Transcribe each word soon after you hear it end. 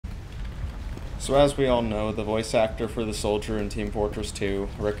So as we all know, the voice actor for the soldier in Team Fortress 2,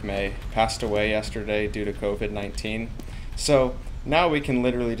 R.I.P, passed away yesterday due to COVID-19. So now we can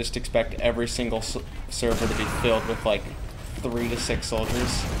literally just expect every single server to be filled with like 3 to 6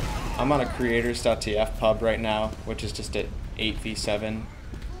 soldiers. I'm on a creators.tf pub right now, which is just at 8v7.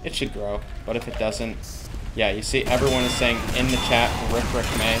 It should grow, but if it doesn't, yeah, you see everyone is saying in the chat,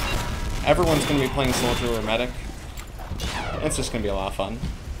 R.I.P. Everyone's going to be playing soldier or medic. It's just going to be a lot of fun.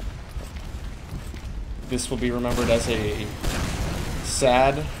 This will be remembered as a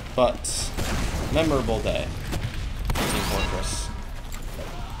sad but memorable day for Team Fortress.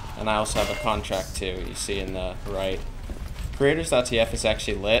 And I also have a contract too, you see in the right. Creators.tf is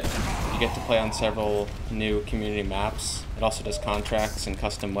actually lit. You get to play on several new community maps. It also does contracts and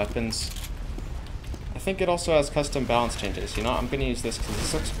custom weapons. I think it also has custom balance changes. You know, I'm going to use this because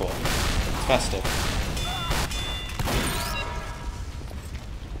this looks cool. It's festive.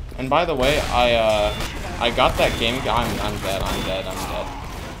 And by the way, I got that gaming. I'm dead.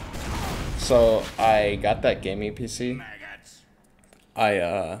 So I got that gaming PC.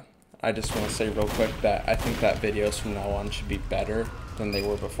 I just want to say real quick that I think that videos from now on should be better than they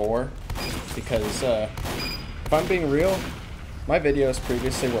were before, because if I'm being real, my videos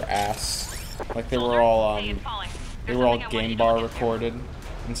previously were ass. Like they were all game bar recorded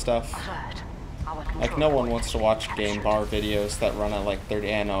and stuff. Like no one wants to watch game bar videos that run at like 30,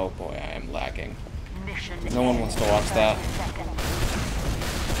 and oh boy, I am lagging. No one wants to watch that.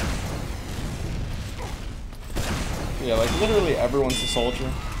 Yeah, like literally everyone's a soldier.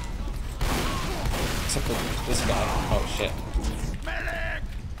 Except for this guy. Oh shit.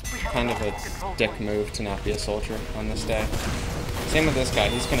 Kind of a dick move to not be a soldier on this day. Same with this guy,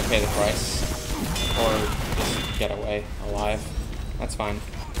 he's gonna pay the price. Or just get away alive. That's fine.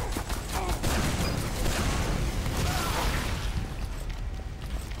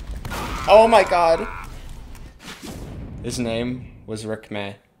 Oh my god! His name was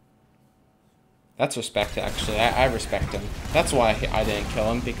R.I.P. That's respect, actually. I respect him. That's why I didn't kill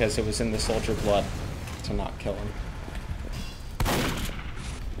him, because it was in the soldier blood to not kill him.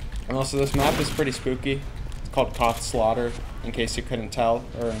 And also, this map is pretty spooky. It's called Koth Slaughter, in case you couldn't tell,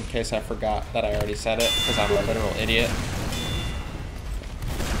 or in case I forgot that I already said it, because I'm a literal idiot.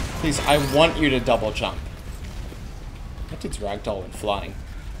 Please, I want you to double jump. That dude's ragdoll when flying.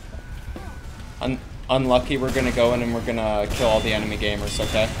 Unlucky, we're gonna go in and we're gonna kill all the enemy gamers,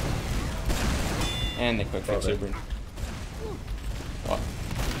 okay? And they quick fix Uber. What?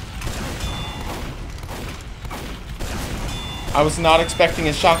 I was not expecting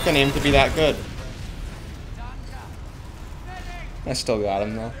his shotgun aim to be that good. I still got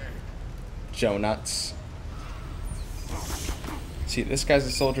him though. Joe nuts. See, this guy's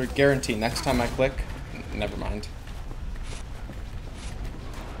a soldier. Guarantee next time I click, never mind.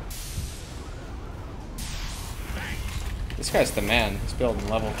 This guy's the man. He's building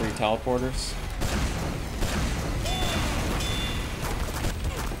level 3 teleporters.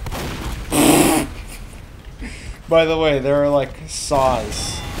 By the way, there are like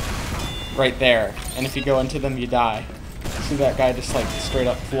saws right there, and if you go into them, you die. See that guy just like straight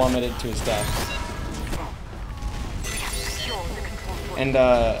up plummeted to his death. And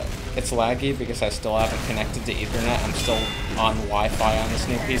it's laggy because I still haven't connected to Ethernet. I'm still on Wi-Fi on this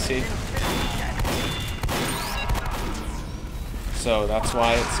new PC. So that's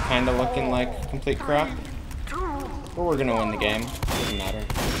why it's kind of looking like complete crap. But we're gonna win the game. Doesn't matter.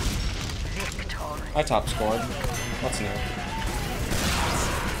 I top scored. What's new?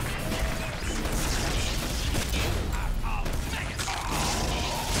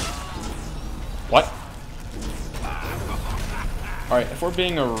 What? Alright, if we're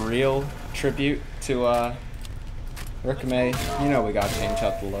being a real tribute to R.I.P, you know we gotta change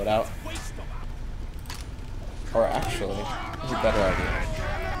out the loadout. Or actually, there's a better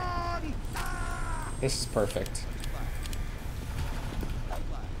idea. This is perfect.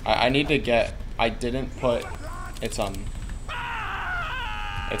 I need to get... I didn't put... It's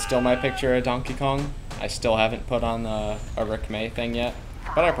still my picture of Donkey Kong. I still haven't put on a R.I.P thing yet.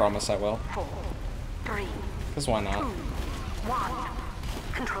 But I promise I will. Because why not?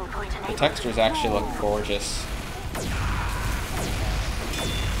 The textures actually look gorgeous.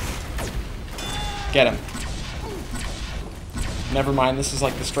 Get him. Never mind, this is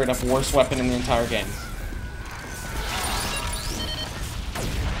like the straight up worst weapon in the entire game.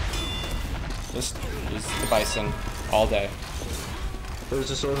 Just use the bison all day.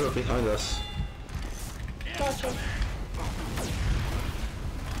 There's a soldier behind us. Gotcha.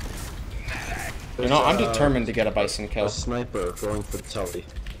 You know, I'm determined to get a bison kill. A sniper going for the telly.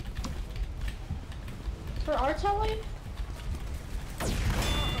 For our telly?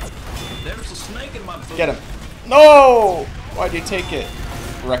 There's a snake in my food. Get him. No! Why'd you take it?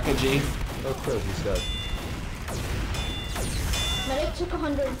 Wreckage. Oh, crap, he's dead. Medic took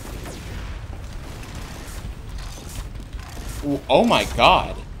 100. Ooh, oh my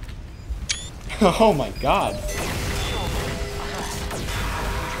god. Oh my god.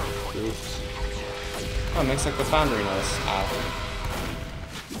 Oops. Oh, it makes like the foundry noise. Ow.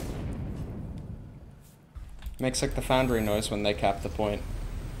 Makes like the foundry noise when they cap the point.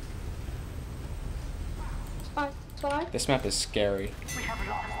 Spy. This map is scary. We have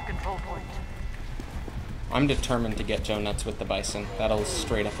lost control point. I'm determined to get Joe nuts with the Bison. That'll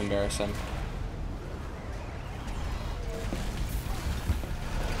straight up embarrass him.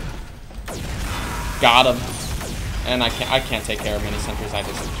 Got him. And I can't take care of mini sentries. I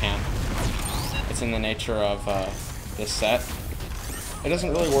just can't. It's in the nature of this set. It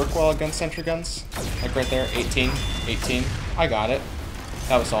doesn't really work well against sentry guns. Like right there, 18, 18. I got it.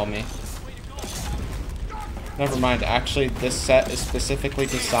 That was all me. Never mind. Actually, this set is specifically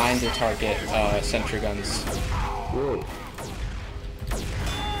designed to target sentry guns. Whoa.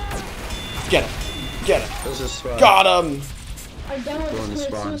 Get him. Get him. There's a spy. Got him. Our demo Go just on the committed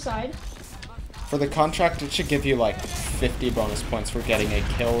spawn. suicide. For the contract, it should give you like 50 bonus points for getting a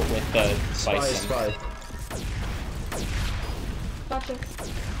kill with the Spy, Bison. spy. Gotcha.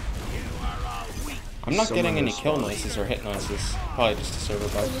 I'm not Someone getting any is kill spawning. noises or hit noises. Probably just a server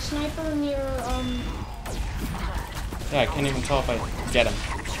bug. There's a sniper near, Yeah, I can't even tell if I get him.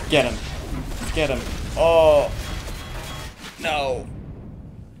 Get him. Get him. Oh. No.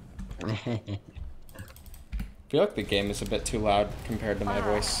 I feel like the game is a bit too loud compared to my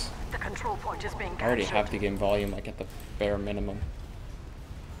voice. The control point is being I already captured. have the game volume like at the bare minimum.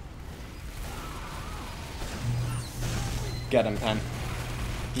 Get him, Pen.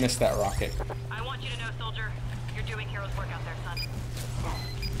 Missed that rocket. I want you to know, soldier, you're doing hero's work out there, son.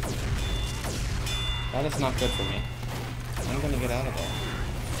 That is not good for me. I'm gonna get out of there.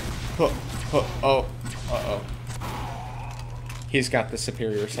 Huh, huh, oh, uh-oh. He's got the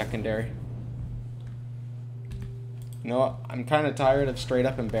superior secondary. You know what? I'm kind of tired of straight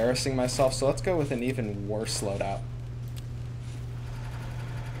up embarrassing myself, so let's go with an even worse loadout.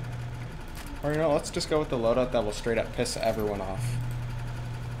 Or you know, let's just go with the loadout that will straight up piss everyone off.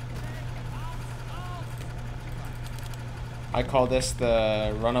 I call this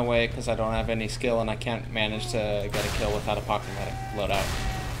the runaway because I don't have any skill and I can't manage to get a kill without a pocket medic loadout.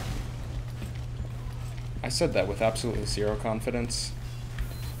 I said that with absolutely zero confidence.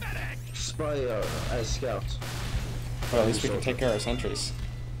 Spy as scout. But at least we can take care of our sentries.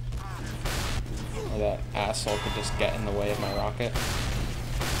 Or that asshole could just get in the way of my rocket.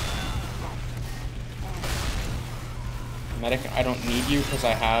 Medic, I don't need you because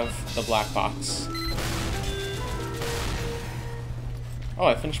I have the black box. Oh,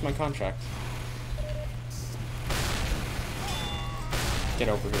 I finished my contract. Get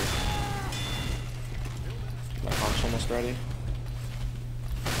over here. My conch almost ready.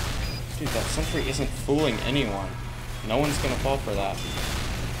 Dude, that sentry isn't fooling anyone. No one's gonna fall for that.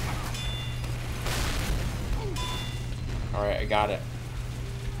 Alright, I got it.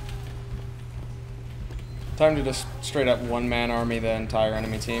 Time to just straight up one-man army the entire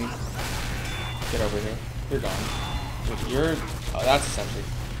enemy team. Get over here. You're gone. Dude, you're... Oh, that's a sentry.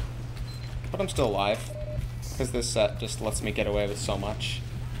 But I'm still alive. Because this set just lets me get away with so much.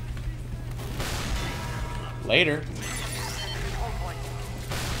 Later.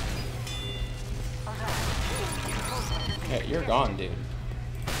 Yeah, you're gone, dude.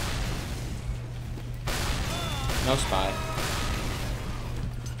 No spy.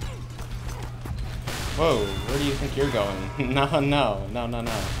 Whoa, where do you think you're going? No.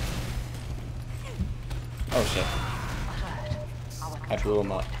 Oh shit. I blew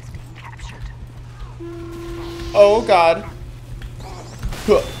him up. Oh god.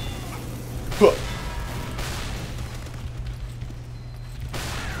 Huh. Huh.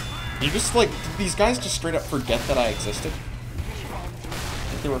 You just like, did these guys just straight up forget that I existed?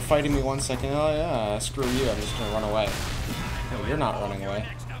 Like they were fighting me 1 second, oh yeah, screw you, I'm just gonna run away. No, you're not running away.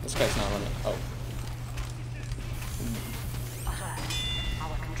 This guy's not running. Oh.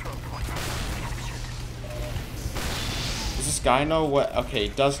 Does this guy know what? Okay, he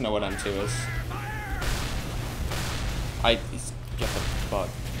does know what M2 is. Get the bug.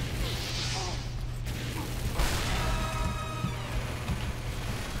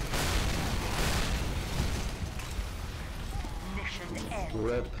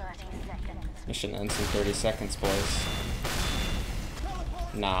 R.I.P. Mission ends in 30 seconds, boys.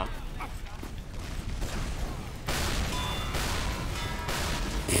 Nah.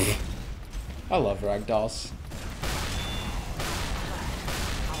 I love ragdolls.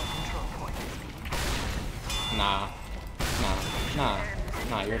 Nah.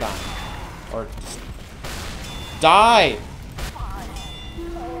 Nah, you're dying. Or just die!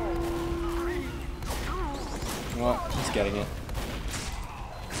 Well, he's getting it.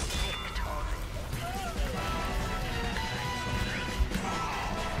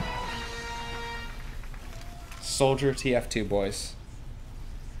 Soldier TF2, boys.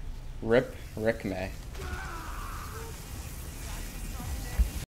 R.I.P. Rick May.